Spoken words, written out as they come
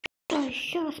Что,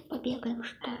 еще раз побегаем,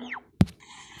 что ли?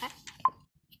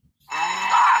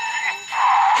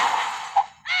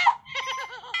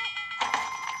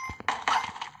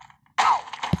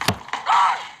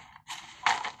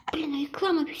 Блин,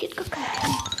 реклама висит какая-то.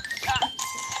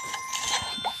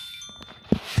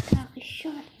 Так, еще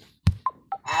раз.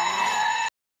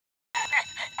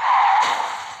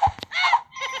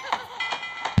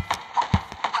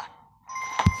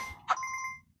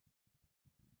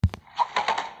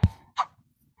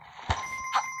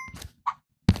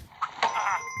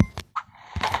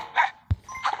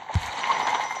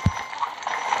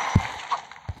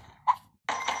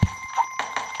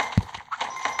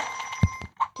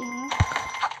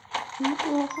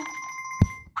 Неплохо.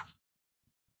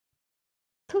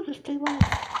 Кто застревает?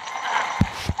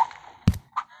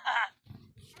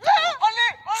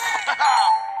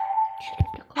 Что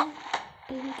такое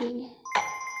поведение?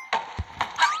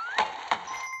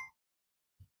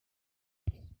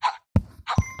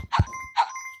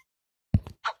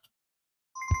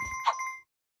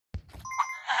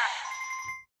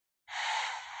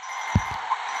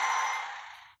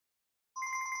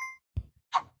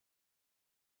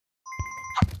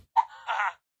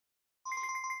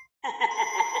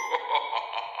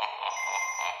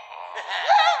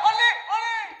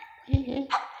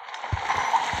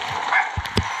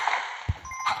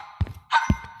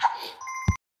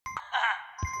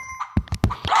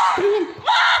 Блин,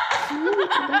 ну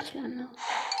туда свернул.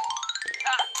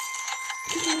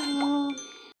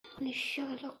 Еще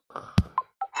разок.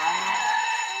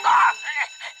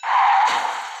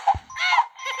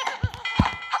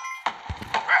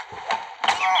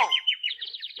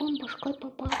 Он башкой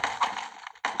попал.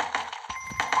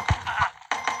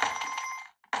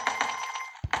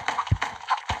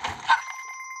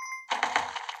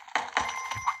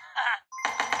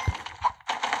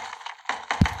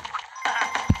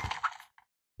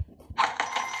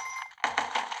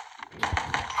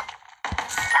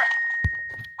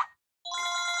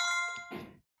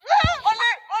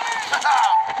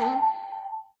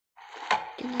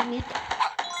 Динамит.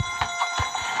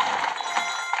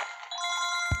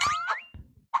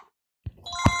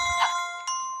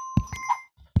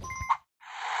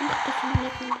 Ух ты,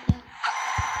 самолет нельзя.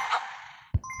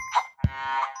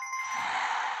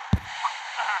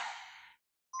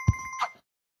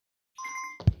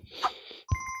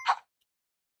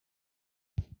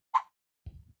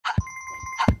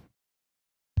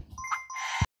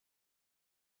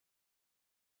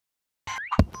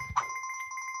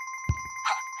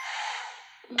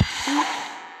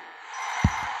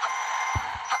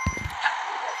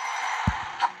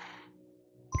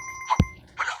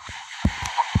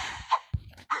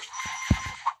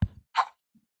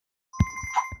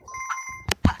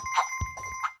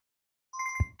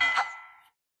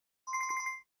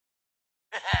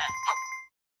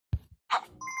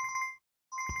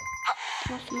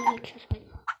 Я самолет сейчас возьму.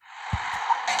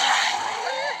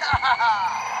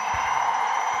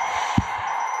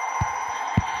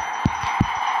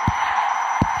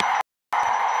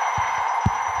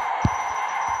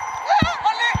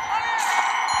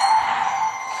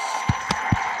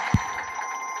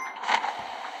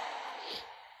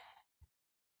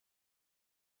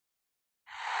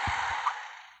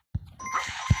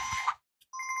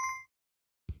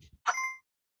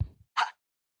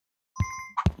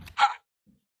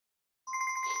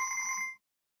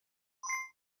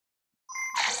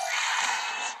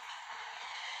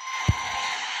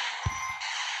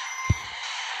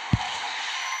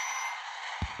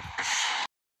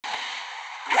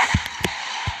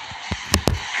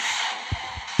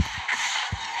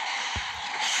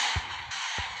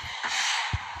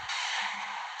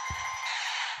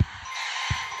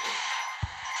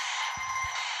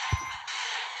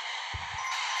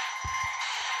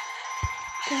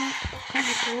 Так, пока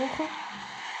неплохо.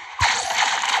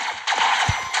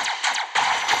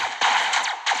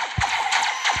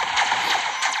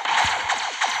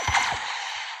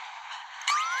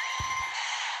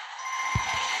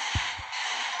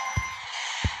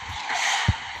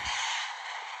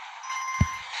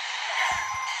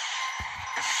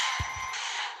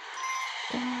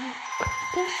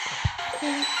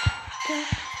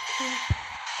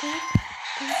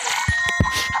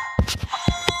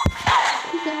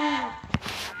 Куда?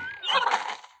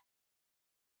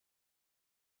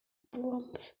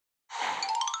 Бомб.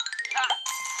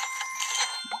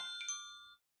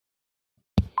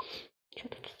 Что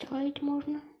тут строить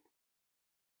можно?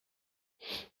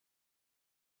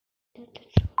 Это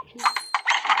сложно.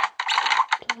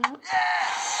 Так.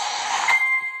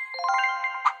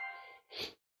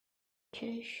 Что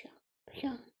еще?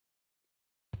 Все.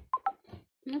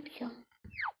 Ну все.